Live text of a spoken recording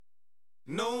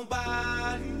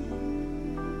Nobody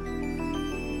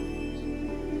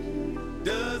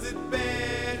does it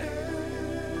better.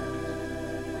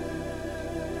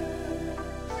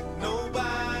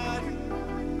 Nobody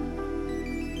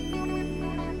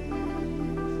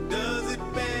does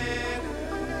it better.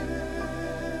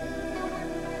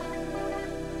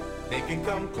 They can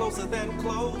come closer than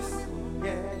close.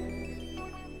 Yeah.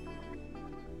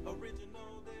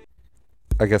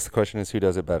 I guess the question is, who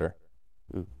does it better?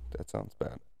 Ooh, that sounds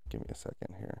bad. Give me a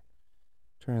second here.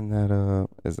 Turn that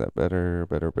up. Is that better?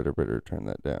 Better. Turn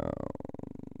that down.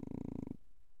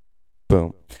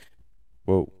 Boom.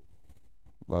 Whoa.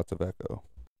 Lots of echo.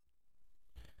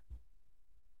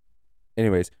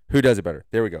 Anyways, who does it better?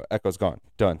 There we go. Echo's gone.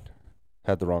 Done.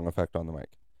 Had the wrong effect on the mic.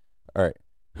 All right.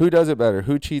 Who does it better?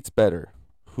 Who cheats better?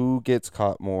 Who gets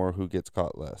caught more? Who gets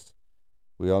caught less?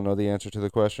 We all know the answer to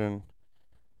the question.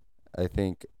 I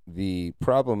think the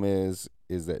problem is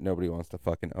that nobody wants to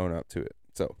fucking own up to it.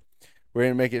 So we're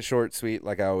going to make it short, sweet,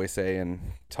 like I always say,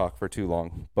 and talk for too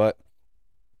long. But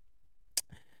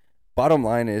bottom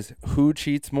line is, who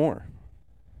cheats more?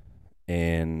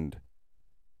 And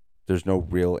there's no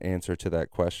real answer to that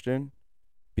question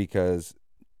because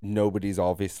nobody's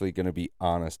obviously going to be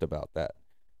honest about that.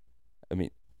 I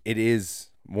mean, it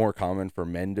is more common for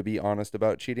men to be honest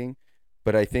about cheating,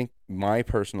 but I think my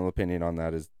personal opinion on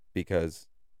that is because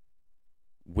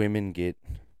women get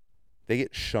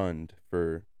shunned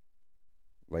for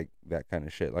like that kind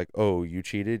of shit. Like, oh, you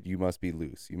cheated, you must be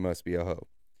loose, you must be a hoe.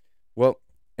 Well,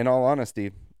 in all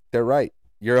honesty, they're right.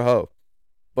 You're a hoe.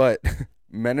 But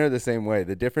men are the same way.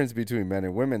 The difference between men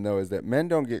and women, though, is that men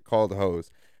don't get called hoes.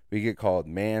 We get called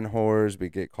man whores. We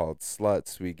get called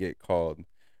sluts. We get called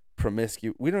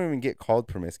promiscuous. We don't even get called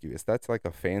promiscuous. That's like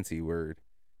a fancy word.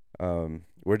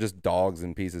 We're just dogs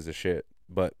and pieces of shit.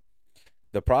 But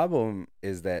the problem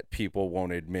is that people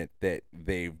won't admit that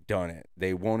they've done it.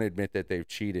 They won't admit that they've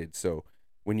cheated. So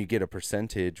when you get a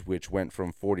percentage which went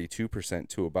from 42%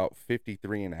 to about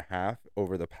 53.5%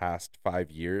 over the past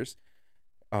 5 years,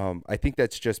 I think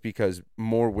that's just because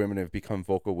more women have become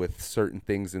vocal with certain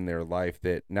things in their life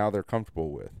that now they're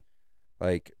comfortable with.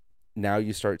 Like, now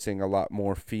you start seeing a lot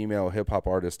more female hip hop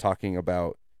artists talking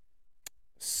about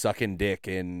sucking dick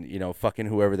and, fucking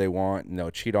whoever they want, and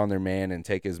they'll cheat on their man and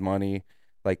take his money.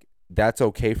 Like, that's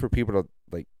okay for people to,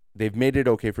 like, they've made it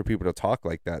okay for people to talk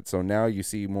like that. So now you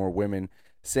see more women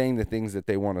saying the things that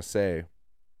they want to say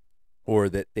or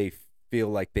that they feel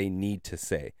like they need to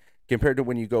say. Compared to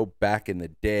when you go back in the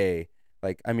day,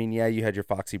 like, I mean, yeah, you had your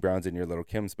Foxy Browns and your Little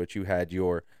Kims, but you had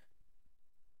your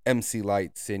MC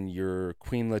Lights and your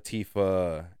Queen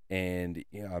Latifah, and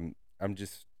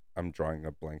I'm drawing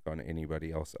a blank on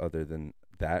anybody else other than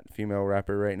that female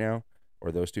rapper right now,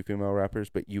 or those two female rappers.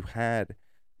 But you had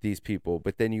these people,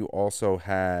 but then you also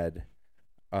had,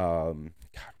 God,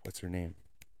 what's her name?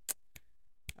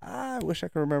 I wish I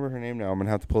could remember her name now. I'm gonna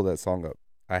have to pull that song up.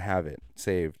 I have it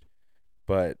saved.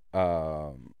 But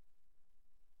Tiana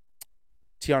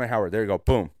Howard, there you go.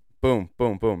 Boom, boom,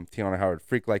 boom, boom. Tiana Howard,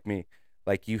 Freak Like Me.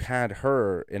 Like, you had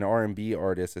her, an R&B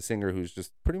artist, a singer who's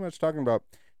just pretty much talking about,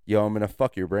 yo, I'm gonna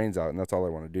fuck your brains out, and that's all I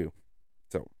want to do.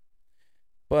 So,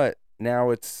 but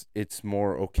now it's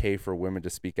more okay for women to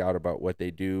speak out about what they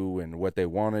do and what they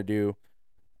want to do.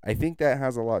 I think that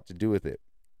has a lot to do with it,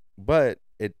 but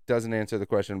it doesn't answer the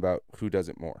question about who does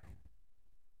it more.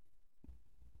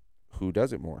 Who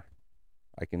does it more?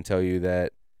 I can tell you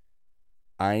that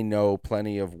I know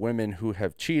plenty of women who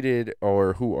have cheated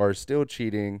or who are still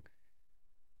cheating,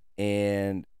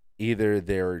 and either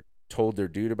they're told their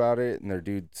dude about it and their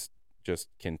dude's just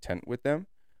content with them,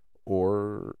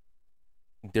 or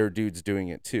their dude's doing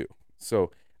it too.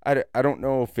 So I don't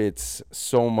know if it's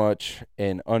so much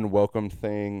an unwelcome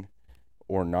thing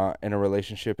or not in a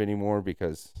relationship anymore,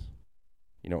 because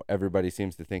everybody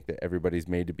seems to think that everybody's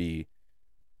made to be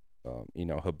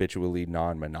habitually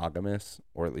non-monogamous,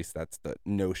 or at least that's the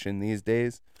notion these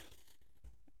days.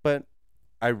 But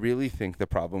I really think the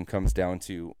problem comes down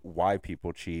to why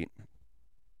people cheat,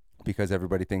 because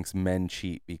everybody thinks men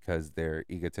cheat because they're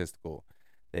egotistical.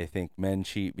 They think men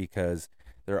cheat because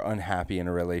they're unhappy in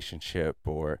a relationship,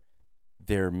 or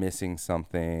they're missing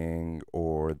something,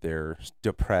 or they're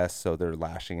depressed, so they're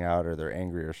lashing out, or they're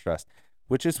angry or stressed,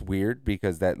 which is weird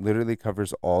because that literally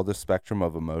covers all the spectrum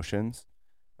of emotions.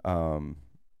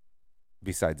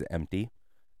 Besides empty.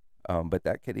 But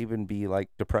that could even be like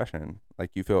depression, like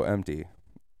you feel empty,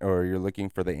 or you're looking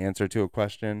for the answer to a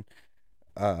question.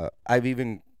 I've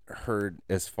even heard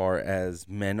as far as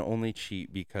men only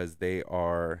cheat because they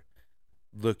are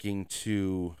looking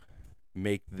to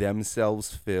make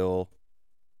themselves feel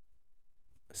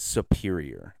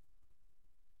superior.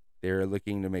 They're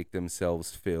looking to make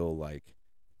themselves feel like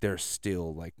they're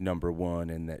still like number one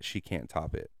and that she can't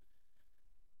top it.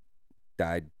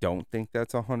 I don't think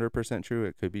that's 100% true.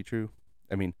 It could be true.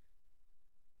 I mean,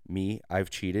 I've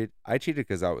cheated. I cheated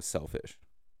because I was selfish.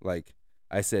 Like,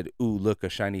 I said, ooh, look, a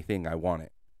shiny thing. I want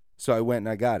it. So I went and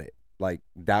I got it. Like,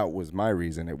 that was my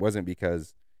reason. It wasn't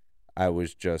because I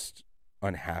was just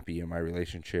unhappy in my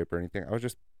relationship or anything. I was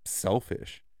just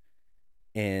selfish.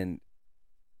 And,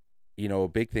 a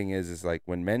big thing is like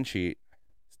when men cheat,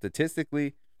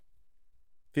 statistically,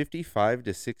 55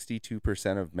 to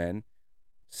 62% of men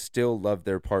still love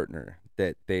their partner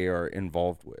that they are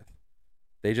involved with.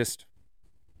 They just,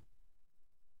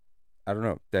 I don't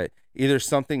know, that either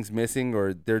something's missing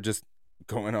or they're just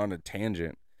going on a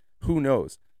tangent. Who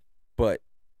knows? But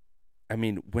I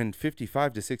mean, when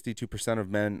 55 to 62% of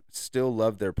men still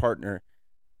love their partner,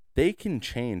 they can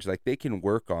change. Like, they can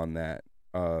work on that.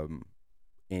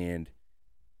 And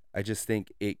I just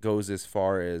think it goes as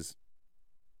far as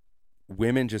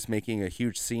women just making a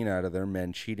huge scene out of their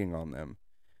men cheating on them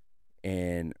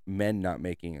and men not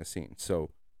making a scene. So,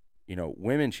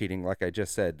 women cheating, like I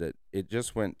just said, that it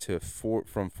just went to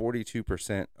from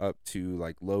 42% up to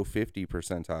like low 50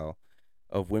 percentile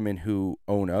of women who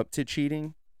own up to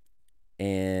cheating.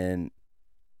 And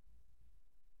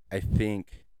I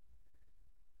think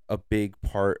a big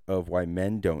part of why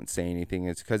men don't say anything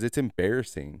is because it's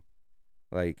embarrassing.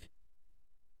 Like,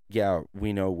 yeah,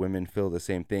 we know women feel the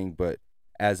same thing, but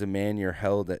as a man, you're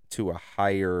held on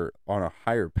a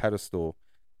higher pedestal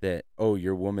that, oh,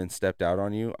 your woman stepped out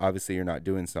on you. Obviously, you're not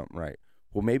doing something right.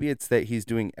 Well, maybe it's that he's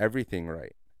doing everything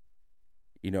right.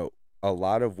 A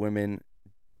lot of women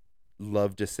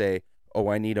love to say, oh,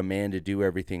 I need a man to do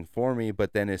everything for me.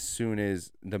 But then as soon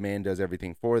as the man does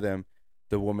everything for them,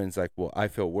 the woman's like, well, I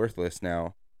feel worthless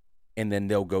now. And then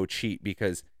they'll go cheat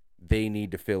because they need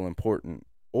to feel important.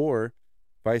 Or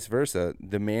vice versa.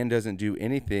 The man doesn't do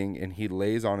anything and he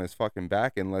lays on his fucking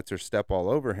back and lets her step all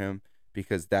over him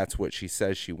because that's what she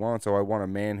says she wants. Oh, I want a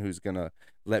man who's going to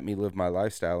let me live my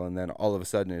lifestyle. And then all of a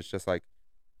sudden it's just like,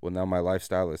 well, now my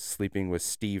lifestyle is sleeping with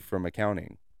Steve from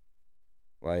accounting.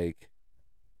 Like,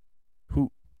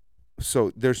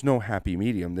 so there's no happy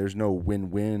medium. There's no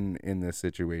win-win in this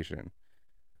situation.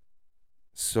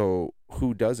 So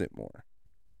who does it more?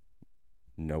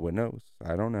 No one knows.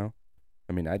 I don't know.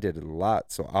 I mean, I did it a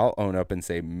lot, so I'll own up and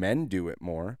say men do it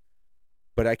more,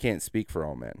 but I can't speak for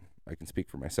all men. I can speak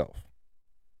for myself.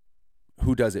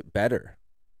 Who does it better?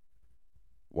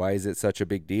 Why is it such a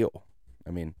big deal?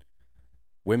 I mean,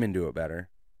 women do it better.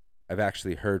 I've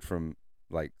actually heard from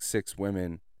like 6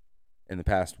 women in the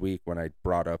past week when I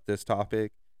brought up this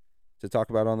topic to talk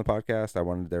about on the podcast. I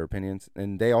wanted their opinions,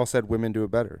 and they all said women do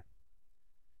it better.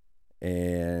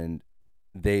 And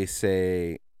they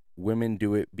say women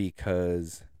do it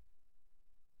because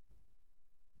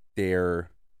they're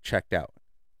checked out,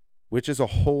 which is a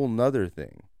whole nother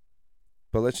thing.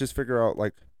 But let's just figure out,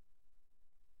 like,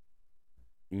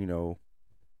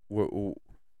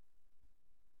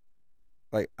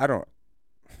 like, I don't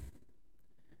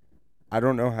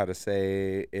know how to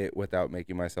say it without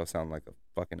making myself sound like a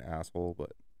fucking asshole,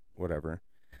 but whatever.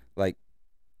 Like,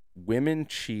 women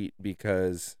cheat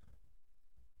because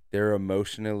they're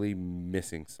emotionally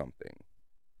missing something.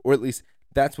 Or at least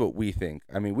that's what we think.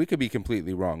 I mean, we could be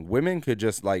completely wrong. Women could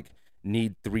just like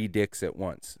need 3 dicks at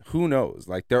once. Who knows?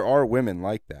 Like, there are women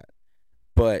like that.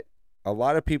 But a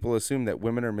lot of people assume that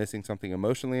women are missing something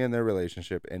emotionally in their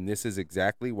relationship, and this is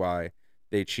exactly why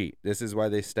they cheat. This is why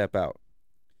they step out.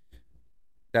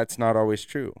 That's not always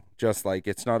true. Just like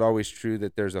it's not always true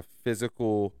that there's a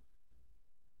physical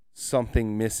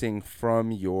something missing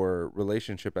from your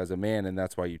relationship as a man, and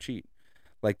that's why you cheat.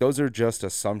 Like, those are just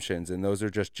assumptions and those are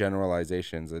just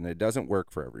generalizations, and it doesn't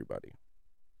work for everybody.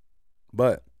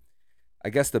 But I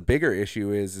guess the bigger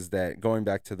issue is that going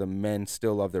back to the men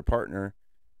still love their partner,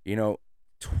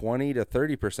 20 to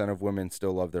 30% of women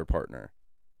still love their partner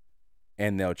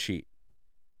and they'll cheat.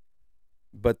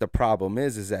 But the problem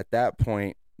is at that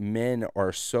point, men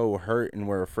are so hurt and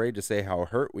we're afraid to say how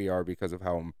hurt we are because of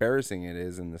how embarrassing it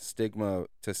is and the stigma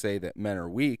to say that men are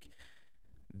weak,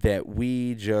 that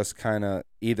we just kind of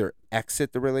either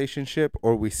exit the relationship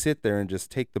or we sit there and just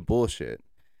take the bullshit.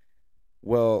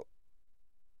 Well,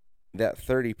 that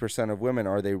 30% of women,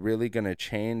 are they really going to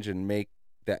change and make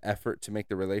the effort to make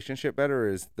the relationship better, or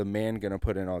is the man going to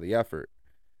put in all the effort?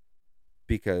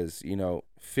 Because,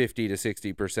 50 to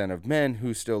 60% of men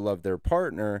who still love their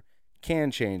partner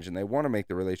can change and they want to make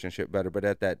the relationship better, but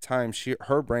at that time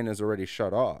her brain is already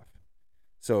shut off.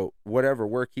 So whatever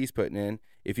work he's putting in,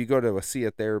 if you go to see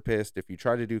a therapist, if you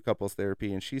try to do couples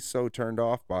therapy and she's so turned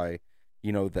off by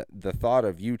the thought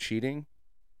of you cheating.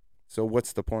 So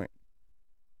what's the point?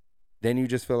 Then you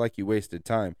just feel like you wasted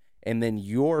time. And then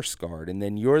you're scarred. And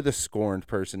then you're the scorned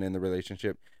person in the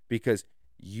relationship because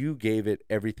you gave it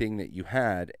everything that you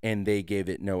had and they gave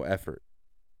it no effort.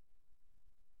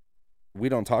 We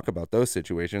don't talk about those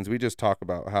situations. We just talk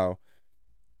about how,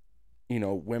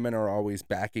 women are always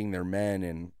backing their men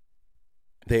and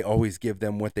they always give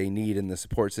them what they need and the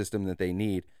support system that they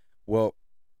need. Well,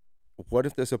 what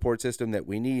if the support system that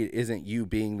we need isn't you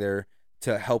being there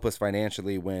to help us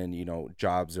financially when,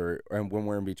 jobs are, and when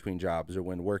we're in between jobs or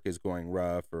when work is going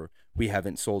rough or we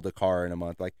haven't sold a car in a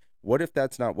month? Like, what if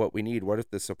that's not what we need? What if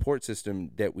the support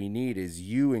system that we need is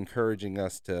you encouraging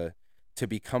us to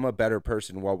become a better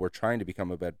person while we're trying to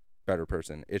become a better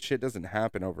person? Shit doesn't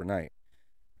happen overnight.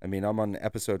 I mean, I'm on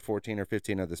episode 14 or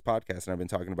 15 of this podcast, and I've been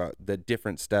talking about the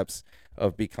different steps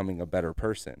of becoming a better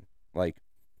person. Like,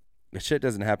 shit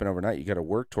doesn't happen overnight. You got to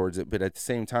work towards it. But at the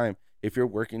same time, if you're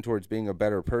working towards being a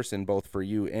better person, both for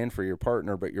you and for your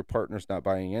partner, but your partner's not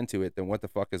buying into it, then what the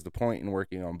fuck is the point in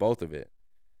working on both of it?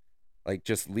 Like,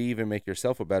 just leave and make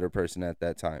yourself a better person at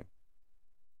that time.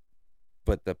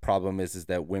 But the problem is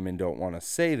that women don't want to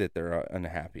say that they're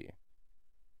unhappy.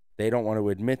 They don't want to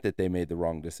admit that they made the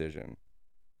wrong decision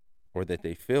or that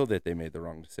they feel that they made the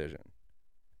wrong decision.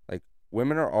 Like,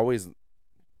 women are always,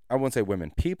 I won't say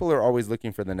women, people are always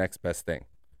looking for the next best thing.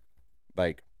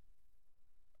 Like,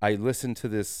 I listened to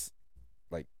this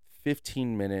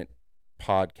 15-minute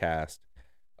podcast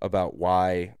about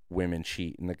why women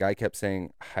cheat, and the guy kept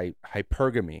saying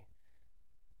hypergamy.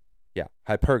 Yeah,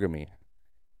 hypergamy.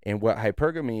 And what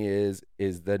hypergamy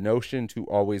is the notion to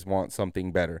always want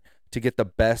something better, to get the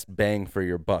best bang for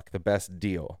your buck, the best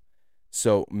deal.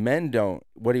 So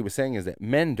what he was saying is that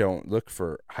men don't look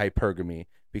for hypergamy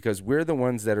because we're the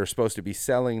ones that are supposed to be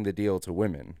selling the deal to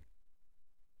women.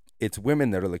 It's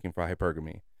women that are looking for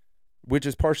hypergamy, which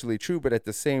is partially true, but at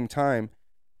the same time,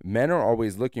 men are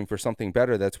always looking for something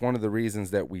better. That's one of the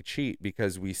reasons that we cheat,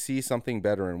 because we see something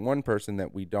better in one person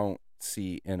that we don't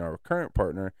see in our current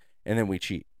partner, and then we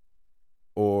cheat.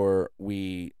 Or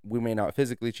we may not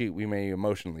physically cheat, we may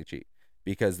emotionally cheat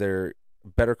because they're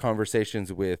better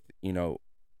conversations with,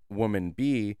 woman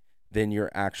B than your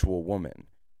actual woman.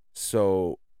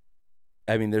 So,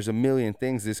 I mean, there's a million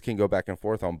things this can go back and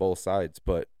forth on both sides,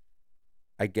 but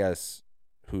I guess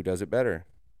who does it better?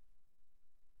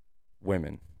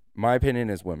 Women. My opinion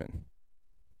is women.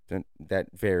 That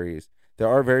varies. There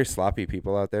are very sloppy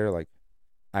people out there. Like,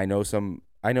 I know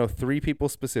 3 people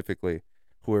specifically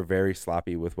who are very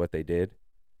sloppy with what they did.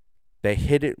 They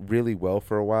hid it really well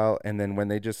for a while, and then when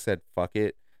they just said fuck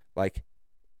it,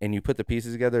 and you put the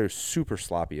pieces together, super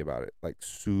sloppy about it. Like,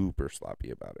 super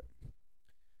sloppy about it.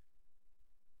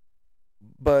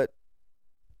 But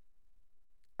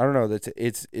I don't know,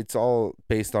 it's all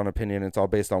based on opinion. It's all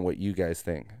based on what you guys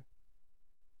think.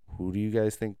 Who do you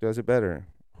guys think does it better?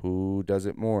 Who does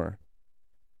it more?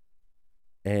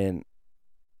 And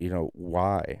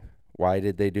why? Why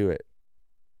did they do it?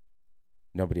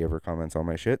 Nobody ever comments on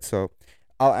my shit, so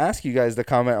I'll ask you guys to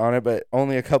comment on it, but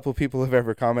only a couple people have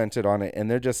ever commented on it,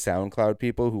 and they're just SoundCloud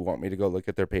people who want me to go look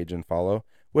at their page and follow,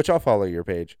 which I'll follow your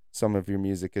page. Some of your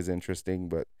music is interesting,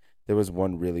 but there was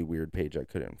one really weird page I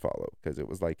couldn't follow because it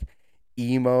was like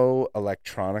emo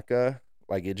electronica.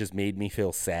 Like, it just made me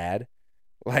feel sad.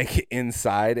 Like,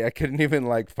 inside, I couldn't even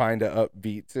find an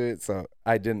upbeat to it, so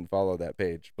I didn't follow that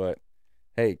page. But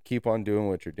hey, keep on doing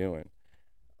what you're doing.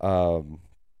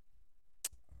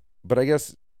 But I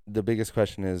guess the biggest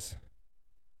question is,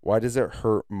 why does it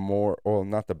hurt more? Well,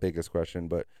 not the biggest question,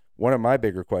 but one of my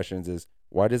bigger questions is,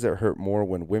 why does it hurt more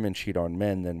when women cheat on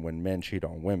men than when men cheat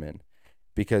on women?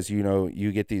 Because,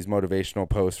 you get these motivational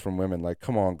posts from women like,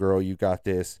 come on, girl, you got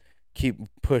this. Keep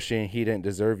pushing. He didn't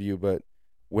deserve you. But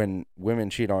when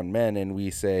women cheat on men and we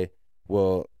say,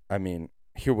 well, I mean,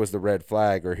 here was the red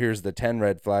flag, or here's the 10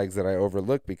 red flags that I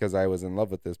overlooked because I was in love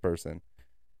with this person.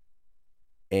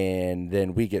 And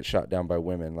then we get shot down by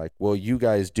women like, well, you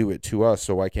guys do it to us,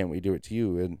 so why can't we do it to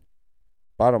you? And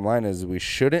bottom line is, we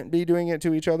shouldn't be doing it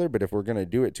to each other, but if we're going to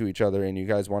do it to each other and you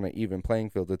guys want an even playing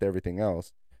field with everything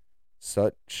else,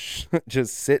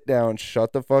 just sit down,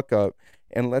 shut the fuck up,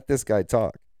 and let this guy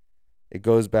talk. It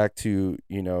goes back to,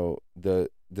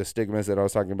 the stigmas that I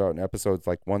was talking about in episodes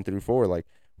 1 through 4. Like,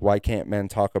 why can't men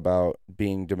talk about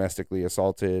being domestically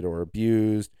assaulted or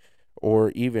abused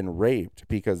or even raped?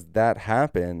 Because that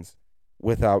happens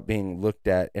without being looked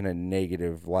at in a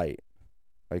negative light.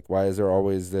 Like, why is there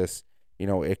always this,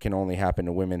 it can only happen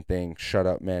to women thing? Shut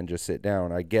up, men, just sit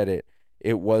down. I get it.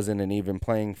 It wasn't an even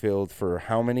playing field for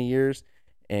how many years?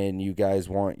 and you guys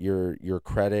want your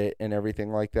credit and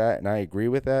everything like that, and I agree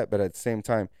with that, but at the same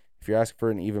time, if you're asking for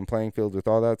an even playing field with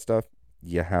all that stuff,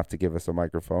 you have to give us a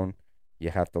microphone. You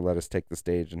have to let us take the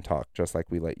stage and talk just like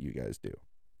we let you guys do.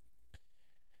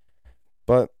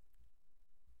 But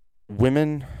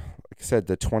women, like I said,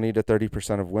 the 20 to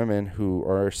 30% of women who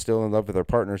are still in love with their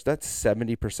partners, that's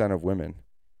 70% of women.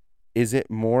 Is it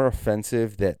more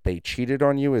offensive that they cheated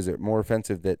on you? Is it more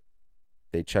offensive that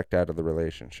they checked out of the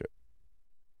relationship?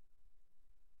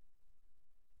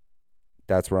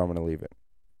 That's where I'm going to leave it.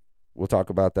 We'll talk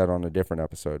about that on a different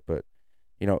episode, but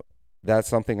that's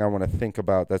something I want to think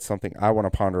about. That's something I want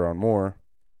to ponder on more.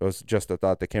 It was just a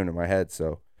thought that came to my head,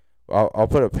 so I'll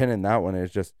put a pin in that one.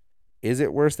 It's just, is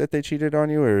it worse that they cheated on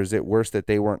you, or is it worse that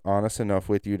they weren't honest enough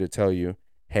with you to tell you,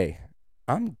 hey,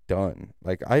 I'm done.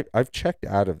 Like, I've checked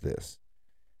out of this.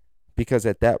 Because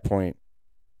at that point,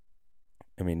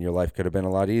 I mean, your life could have been a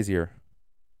lot easier.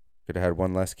 Could have had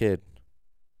one less kid.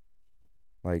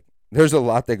 Like, there's a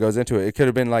lot that goes into it. It could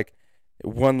have been like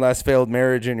one less failed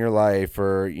marriage in your life,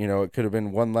 or, it could have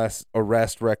been one less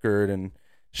arrest record and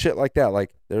shit like that.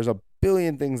 Like, there's a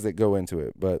billion things that go into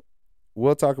it, but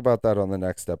we'll talk about that on the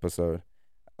next episode.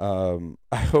 I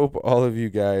hope all of you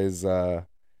guys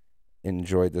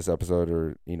enjoyed this episode,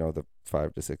 or, the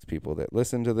 5 to 6 people that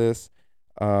listen to this.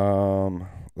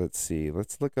 Let's see.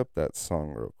 Let's look up that song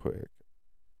real quick.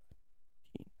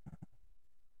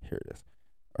 Here it is.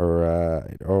 All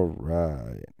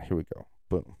right. Here we go.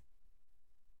 Boom.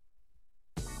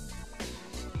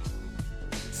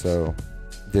 So,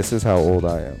 this is how old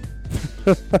I am.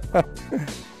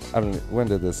 I don't know, when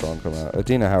did this song come out?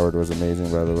 Adina Howard was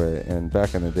amazing, by the way, and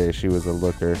back in the day, she was a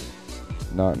looker,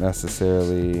 not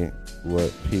necessarily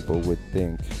what people would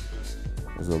think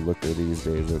is a looker these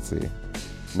days. Let's see.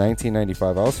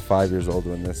 1995. I was 5 years old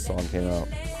when this song came out,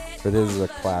 but this is a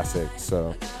classic,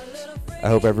 so I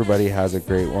hope everybody has a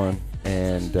great one,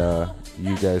 and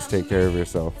you guys take care of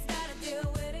yourself.